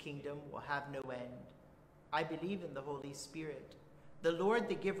 and his kingdom will have no end. I believe in the Holy Spirit, the Lord,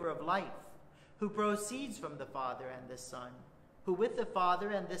 the giver of life, who proceeds from the Father and the Son, who with the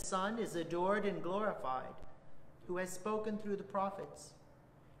Father and the Son is adored and glorified, who has spoken through the prophets.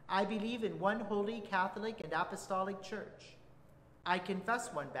 I believe in one holy, Catholic, and apostolic church. I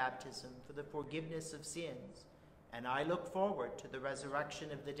confess one baptism for the forgiveness of sins, and I look forward to the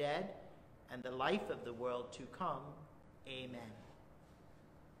resurrection of the dead and the life of the world to come. Amen.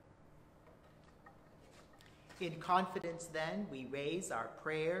 In confidence, then, we raise our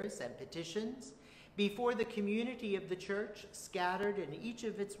prayers and petitions before the community of the church, scattered in each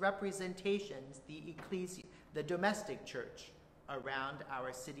of its representations, the domestic church around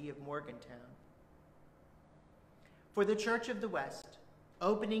our city of Morgantown. For the Church of the West,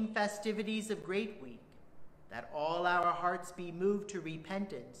 opening festivities of Great Week, that all our hearts be moved to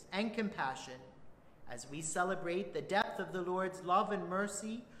repentance and compassion as we celebrate the depth of the Lord's love and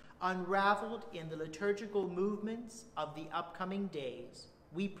mercy unraveled in the liturgical movements of the upcoming days,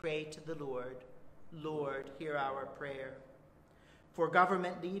 we pray to the Lord. Lord, hear our prayer. For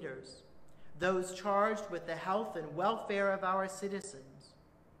government leaders, those charged with the health and welfare of our citizens,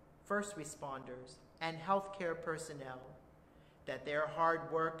 first responders, and healthcare personnel, that their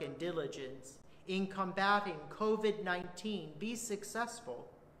hard work and diligence in combating COVID-19 be successful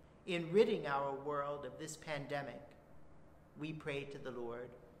in ridding our world of this pandemic. We pray to the Lord.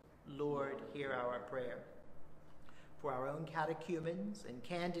 Lord, hear our prayer. For our own catechumens and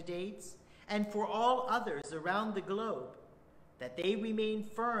candidates, and for all others around the globe, that they remain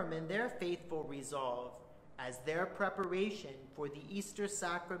firm in their faithful resolve as their preparation for the Easter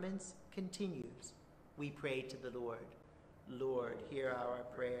sacraments continues. We pray to the Lord. Lord, hear our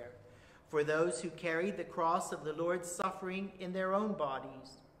prayer. For those who carry the cross of the Lord's suffering in their own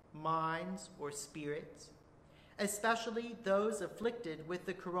bodies, minds, or spirits, especially those afflicted with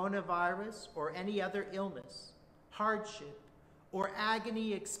the coronavirus or any other illness, hardship, or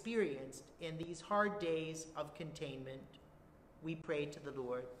agony experienced in these hard days of containment, we pray to the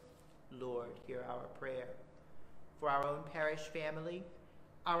Lord. Lord, hear our prayer. For our own parish family,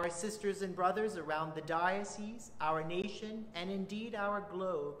 our sisters and brothers around the diocese, our nation, and indeed our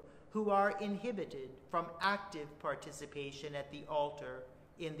globe, who are inhibited from active participation at the altar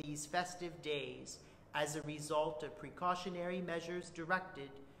in these festive days as a result of precautionary measures directed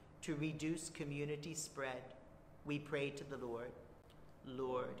to reduce community spread, we pray to the Lord.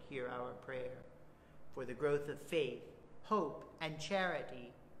 Lord, hear our prayer. For the growth of faith, hope, and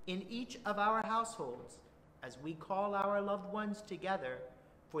charity in each of our households, as we call our loved ones together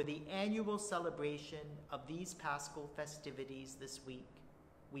for the annual celebration of these Paschal festivities this week,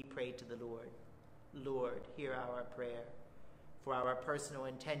 we pray to the Lord. Lord, hear our prayer. For our personal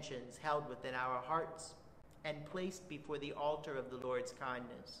intentions held within our hearts and placed before the altar of the Lord's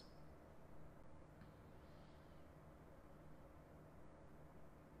kindness,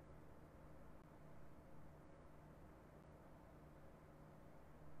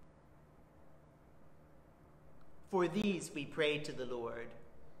 for these we pray to the Lord.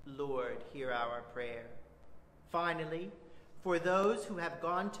 Lord, hear our prayer. Finally, for those who have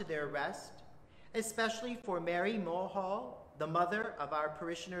gone to their rest, especially for Mary Mulhall, the mother of our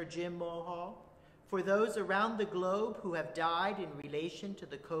parishioner Jim Mulhall, for those around the globe who have died in relation to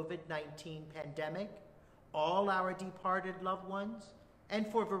the COVID-19 pandemic, all our departed loved ones, and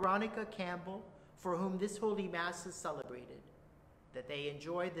for Veronica Campbell, for whom this Holy Mass is celebrated, that they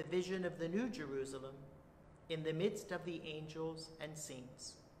enjoy the vision of the New Jerusalem in the midst of the angels and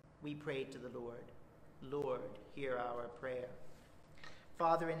saints, we pray to the Lord. Lord, hear our prayer.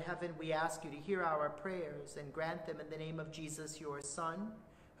 Father in heaven, we ask you to hear our prayers and grant them in the name of Jesus, your Son,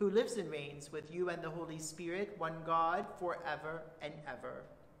 who lives and reigns with you and the Holy Spirit, one God, forever and ever.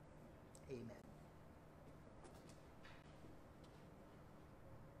 Amen.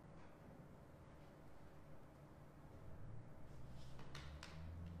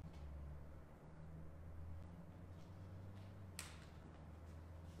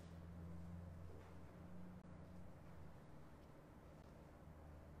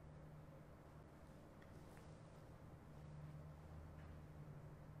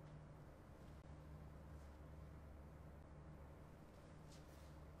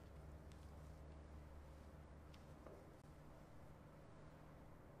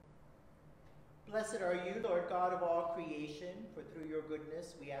 Blessed are you, Lord God of all creation, for through your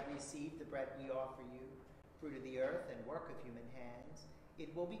goodness we have received the bread we offer you, fruit of the earth and work of human hands.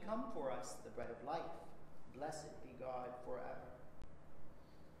 It will become for us the bread of life. Blessed be God forever.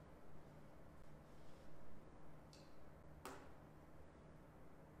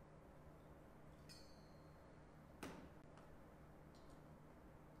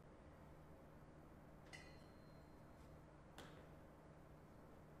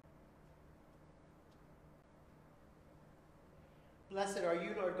 Blessed are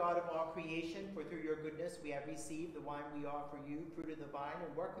you, Lord God of all creation, for through your goodness we have received the wine we offer you, fruit of the vine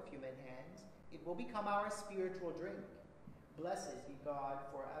and work of human hands. It will become our spiritual drink. Blessed be God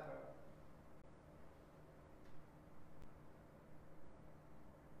forever.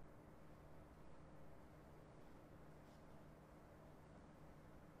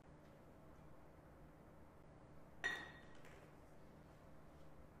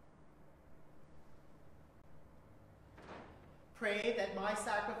 Pray that my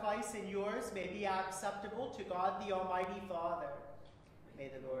sacrifice and yours may be acceptable to God the Almighty Father. May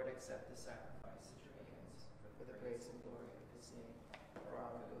the Lord accept the sacrifice at your hands for the praise and glory of his name, for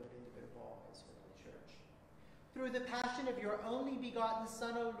our good and the good of all his holy church. Through the passion of your only begotten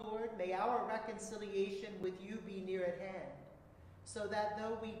Son, O Lord, may our reconciliation with you be near at hand, so that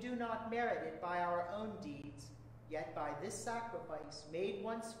though we do not merit it by our own deeds, yet by this sacrifice made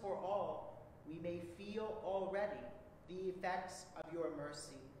once for all, we may feel already the effects of your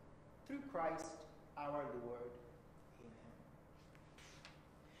mercy. Through Christ our Lord.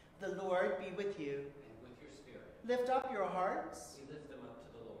 Amen. The Lord be with you. And with your spirit. Lift up your hearts. We lift them up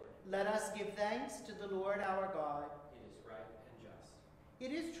to the Lord. Let us give thanks to the Lord our God. It is right and just.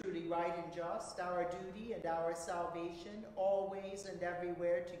 It is truly right and just, our duty and our salvation, always and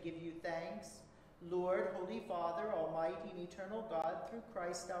everywhere to give you thanks, Lord, Holy Father, Almighty and eternal God, through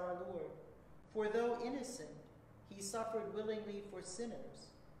Christ our Lord. For though innocent, he suffered willingly for sinners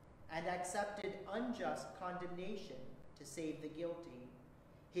and accepted unjust condemnation to save the guilty.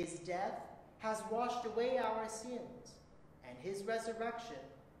 His death has washed away our sins, and his resurrection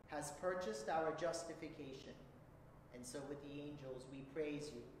has purchased our justification. And so with the angels we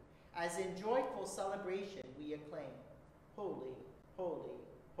praise you. As in joyful celebration we acclaim, Holy, holy,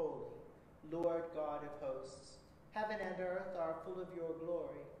 holy, Lord God of hosts. Heaven and earth are full of your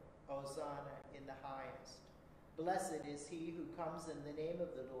glory. Hosanna in the highest. Blessed is he who comes in the name of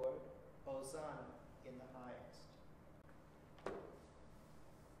the Lord. Hosanna in the highest.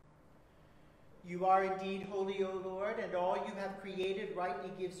 You are indeed holy, O Lord, and all you have created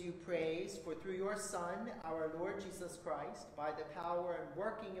rightly gives you praise, for through your Son, our Lord Jesus Christ, by the power and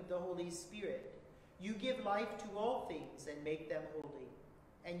working of the Holy Spirit, you give life to all things and make them holy,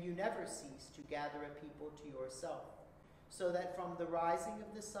 and you never cease to gather a people to yourself, so that from the rising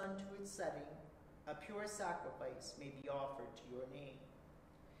of the sun to its setting, a pure sacrifice may be offered to your name.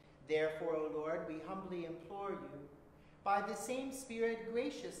 Therefore, O Lord, we humbly implore you, by the same Spirit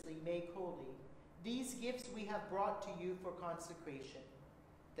graciously make holy these gifts we have brought to you for consecration,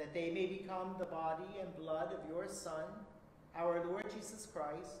 that they may become the body and blood of your Son, our Lord Jesus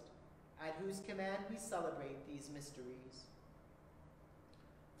Christ, at whose command we celebrate these mysteries.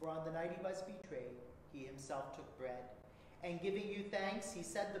 For on the night he was betrayed, he himself took bread, and giving you thanks, he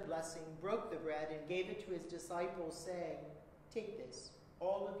said the blessing, broke the bread, and gave it to his disciples, saying, Take this,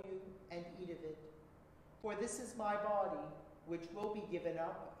 all of you, and eat of it, for this is my body, which will be given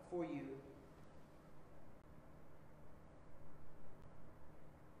up for you.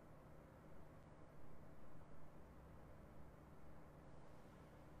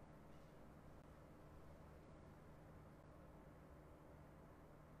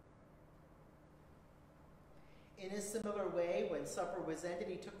 In a similar way, when supper was ended,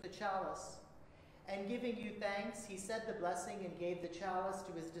 he took the chalice, and giving you thanks, he said the blessing and gave the chalice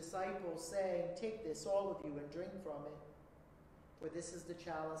to his disciples, saying, Take this, all of you, and drink from it, for this is the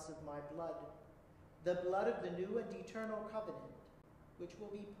chalice of my blood, the blood of the new and eternal covenant, which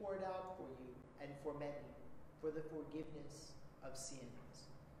will be poured out for you and for many, for the forgiveness of sins.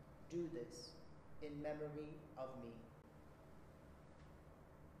 Do this in memory of me.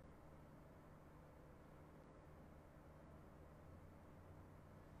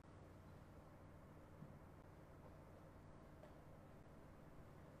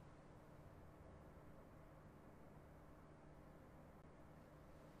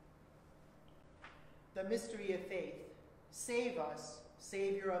 The mystery of faith. Save us,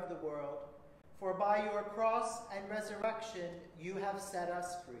 Savior of the world, for by your cross and resurrection you have set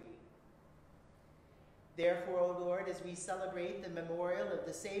us free. Therefore, O Lord, as we celebrate the memorial of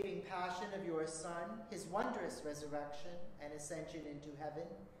the saving passion of your Son, his wondrous resurrection and ascension into heaven,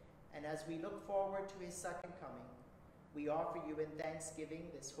 and as we look forward to his second coming, we offer you in thanksgiving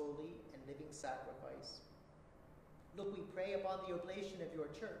this holy and living sacrifice. Look, we pray upon the oblation of your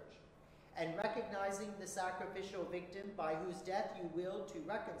church, and recognizing the sacrificial victim by whose death you willed to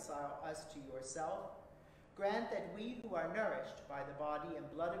reconcile us to yourself, grant that we who are nourished by the body and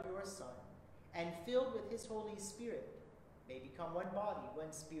blood of your Son, and filled with his Holy Spirit, may become one body,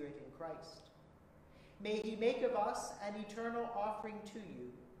 one spirit in Christ. May he make of us an eternal offering to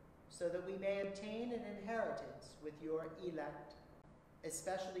you, so that we may obtain an inheritance with your elect,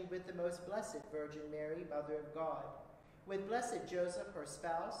 especially with the most blessed Virgin Mary, Mother of God, with blessed Joseph, her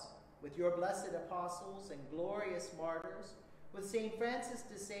spouse, with your blessed apostles and glorious martyrs, with St. Francis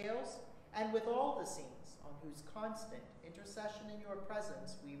de Sales, and with all the saints on whose constant intercession in your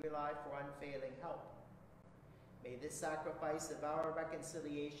presence we rely for unfailing help. May this sacrifice of our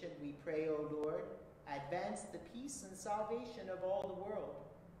reconciliation, we pray, O Lord, advance the peace and salvation of all the world.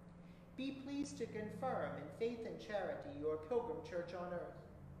 Be pleased to confirm in faith and charity your pilgrim church on earth,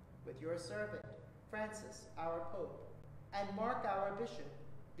 with your servant, Francis, our Pope, and Mark, our Bishop,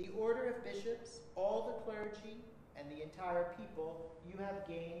 the order of bishops, all the clergy, and the entire people you have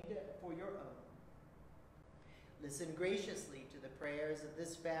gained for your own. Listen graciously to the prayers of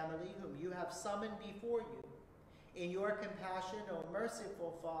this family whom you have summoned before you. In your compassion, O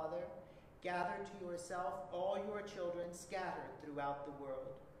merciful Father, gather to yourself all your children scattered throughout the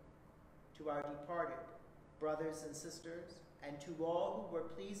world. To our departed brothers and sisters, and to all who were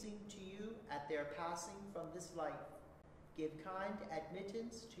pleasing to you at their passing from this life, give kind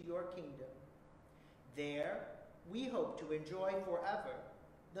admittance to your kingdom. There, we hope to enjoy forever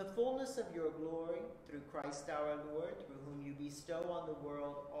the fullness of your glory through Christ our Lord, through whom you bestow on the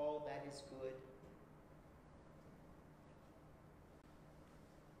world all that is good.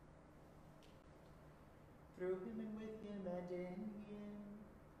 Through him and with him and in him,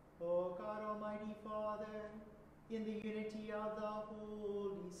 O God, Almighty Father, in the unity of the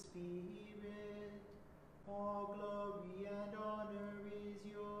Holy Spirit. All glory and honor is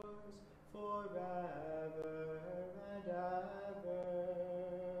yours forever and ever.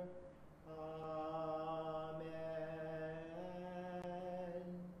 Amen.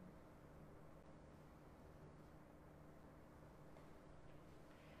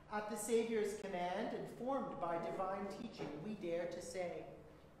 At the Savior's command, informed by divine teaching, we dare to say,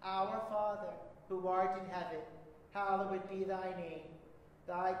 Our Father, who art in heaven, hallowed be thy name.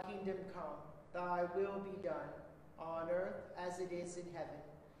 Thy kingdom come, thy will be done, on earth as it is in heaven.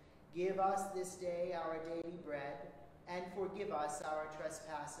 Give us this day our daily bread, and forgive us our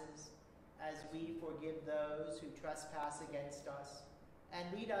trespasses, as we forgive those who trespass against us. And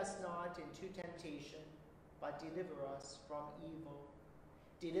lead us not into temptation, but deliver us from evil.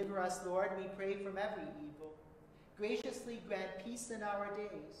 Deliver us, Lord, we pray, from every evil. Graciously grant peace in our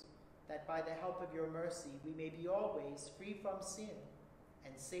days, that by the help of your mercy we may be always free from sin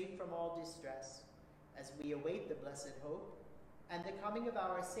and safe from all distress, as we await the blessed hope and the coming of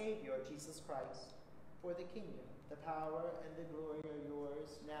our Savior, Jesus Christ. For the kingdom, the power, and the glory are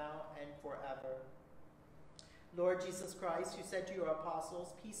yours, now and forever. Lord Jesus Christ, who said to your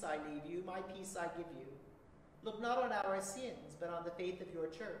apostles, Peace I leave you, my peace I give you. Look not on our sins, but on the faith of your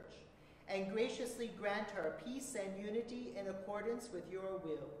church, and graciously grant her peace and unity in accordance with your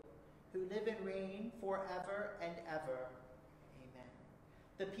will, who live and reign forever and ever. Amen.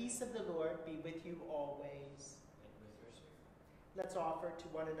 The peace of the Lord be with you always. And with your spirit. Let's offer to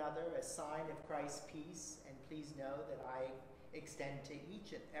one another a sign of Christ's peace, and please know that I extend to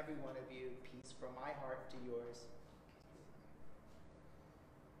each and every one of you peace from my heart to yours.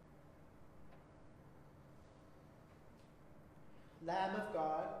 Lamb of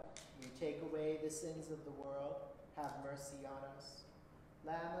God, you take away the sins of the world, have mercy on us.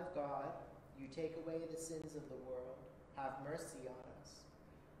 Lamb of God, you take away the sins of the world, have mercy on us.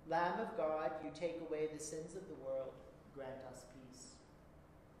 Lamb of God, you take away the sins of the world, grant us peace.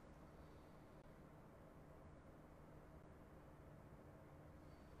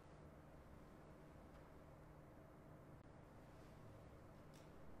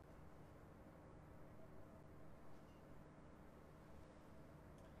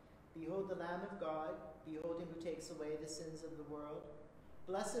 Behold the Lamb of God, behold him who takes away the sins of the world.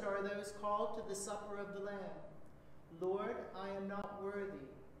 Blessed are those called to the supper of the Lamb. Lord, I am not worthy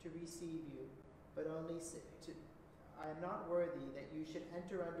to receive you, but only I am not worthy that you should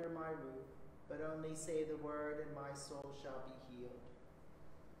enter under my roof, but only say the word, and my soul shall be healed.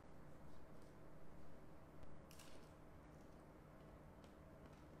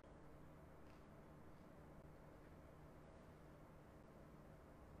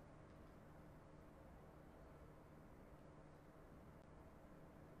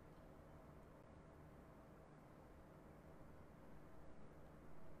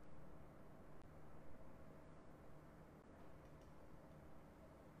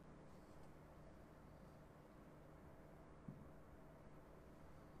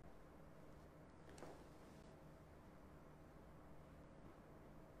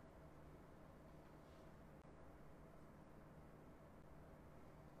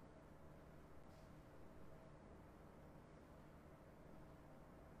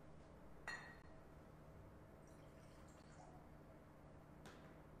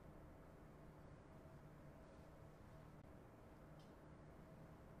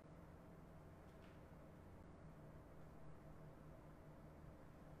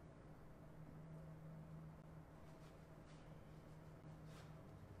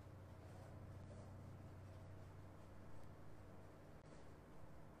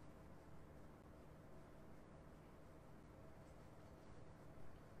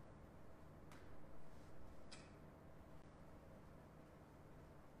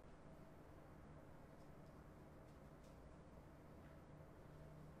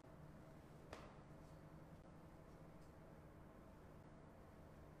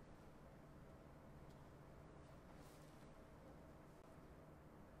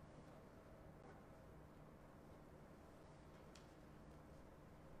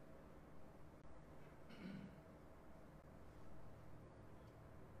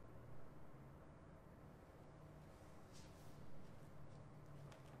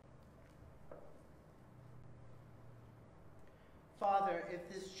 Father, if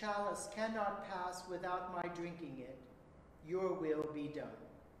this chalice cannot pass without my drinking it, your will be done.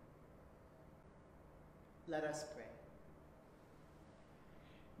 Let us pray.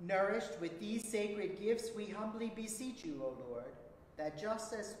 Nourished with these sacred gifts, we humbly beseech you, O Lord, that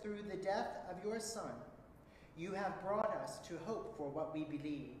just as through the death of your Son, you have brought us to hope for what we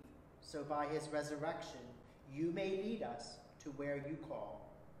believe, so by his resurrection, you may lead us to where you call,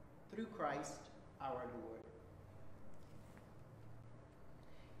 through Christ our Lord.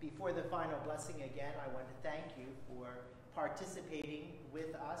 Before the final blessing again, I want to thank you for participating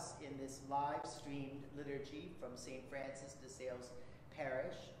with us in this live-streamed liturgy from St. Francis de Sales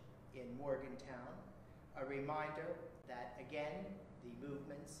Parish in Morgantown. A reminder that, again, the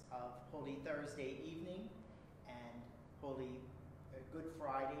movements of Holy Thursday evening and Holy Good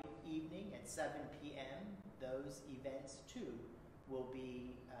Friday evening at 7 p.m., those events too will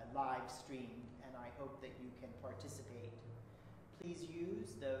be live streamed, and I hope that you can participate. Please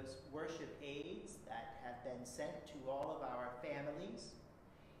use those worship aids that have been sent to all of our families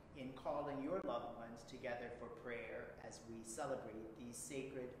in calling your loved ones together for prayer as we celebrate these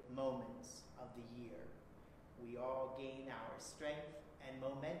sacred moments of the year. We all gain our strength and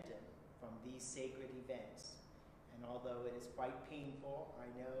momentum from these sacred events. And although it is quite painful, I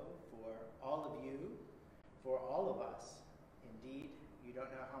know, for all of you, for all of us, indeed, you don't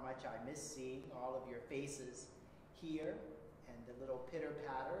know how much I miss seeing all of your faces here and the little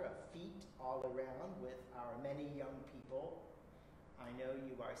pitter-patter of feet all around with our many young people. I know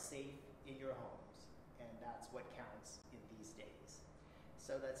you are safe in your homes, and that's what counts in these days.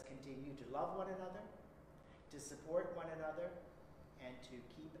 So let's continue to love one another, to support one another, and to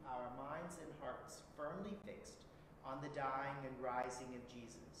keep our minds and hearts firmly fixed on the dying and rising of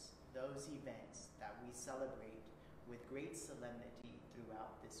Jesus, those events that we celebrate with great solemnity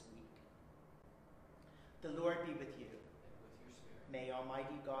throughout this week. The Lord be with you. And with your spirit. May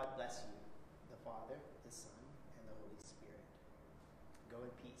Almighty God bless you, the Father,